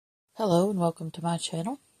Hello and welcome to my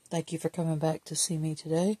channel. Thank you for coming back to see me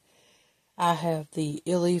today. I have the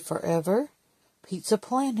Illy Forever Pizza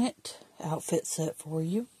Planet outfit set for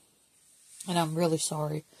you. And I'm really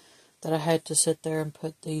sorry that I had to sit there and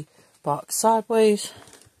put the box sideways.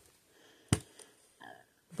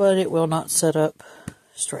 But it will not set up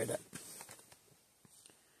straight up.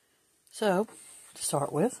 So, to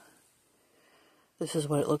start with, this is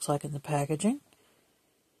what it looks like in the packaging.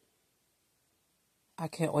 I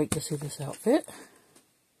can't wait to see this outfit.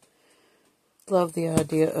 Love the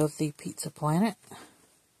idea of the Pizza Planet.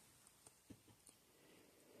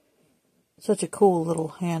 Such a cool little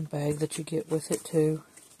handbag that you get with it too.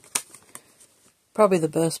 Probably the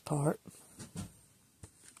best part.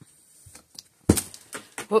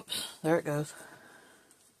 Whoops, there it goes.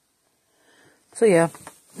 So yeah,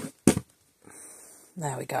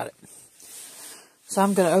 now we got it. So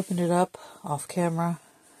I'm going to open it up off camera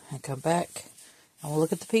and come back. And we'll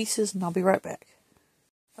look at the pieces and I'll be right back.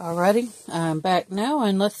 Alrighty, I'm back now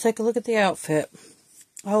and let's take a look at the outfit.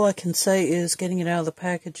 All I can say is getting it out of the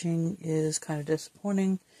packaging is kind of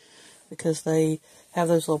disappointing because they have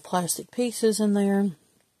those little plastic pieces in there.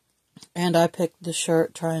 And I picked the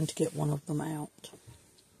shirt trying to get one of them out.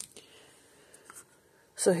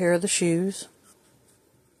 So here are the shoes.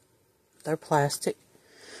 They're plastic.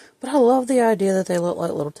 But I love the idea that they look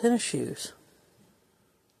like little tennis shoes.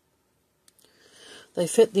 They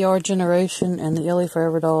fit the Our Generation and the Illy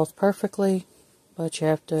Forever dolls perfectly, but you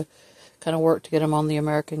have to kind of work to get them on the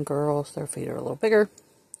American girls. Their feet are a little bigger.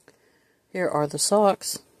 Here are the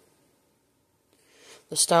socks.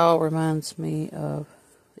 The style reminds me of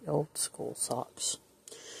the old school socks.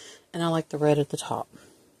 And I like the red at the top.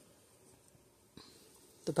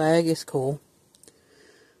 The bag is cool.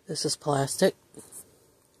 This is plastic. It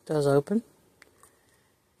does open.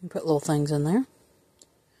 You can put little things in there.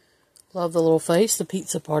 Love the little face. The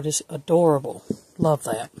pizza part is adorable. Love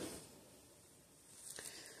that.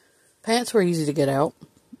 Pants were easy to get out.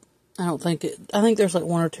 I think there's like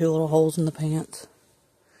one or two little holes in the pants.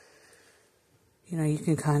 You know, you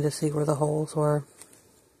can kind of see where the holes were.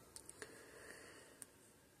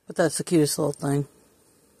 But that's the cutest little thing.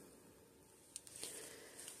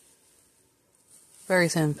 Very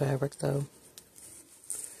thin fabric though.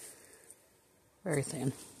 Very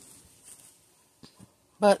thin.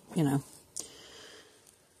 But, you know.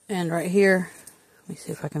 And right here, let me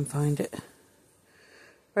see if I can find it.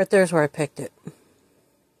 Right there's where I picked it.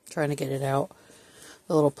 Trying to get it out.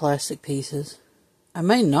 The little plastic pieces. I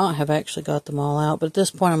may not have actually got them all out, but at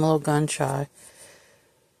this point I'm a little gun shy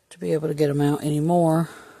to be able to get them out anymore.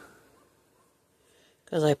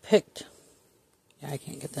 Because I picked... Yeah, I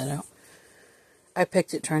can't get that out. I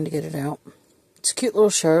picked it trying to get it out. It's a cute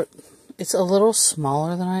little shirt. It's a little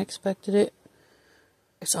smaller than I expected it.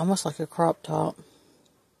 It's almost like a crop top.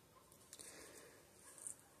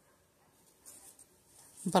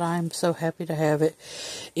 But I'm so happy to have it.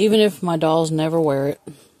 Even if my dolls never wear it.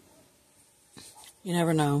 You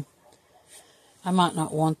never know. I might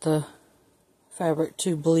not want the fabric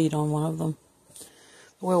to bleed on one of them.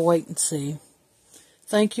 We'll wait and see.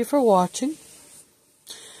 Thank you for watching.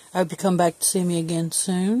 I hope you come back to see me again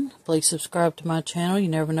soon. Please subscribe to my channel. You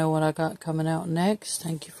never know what I got coming out next.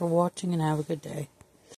 Thank you for watching and have a good day.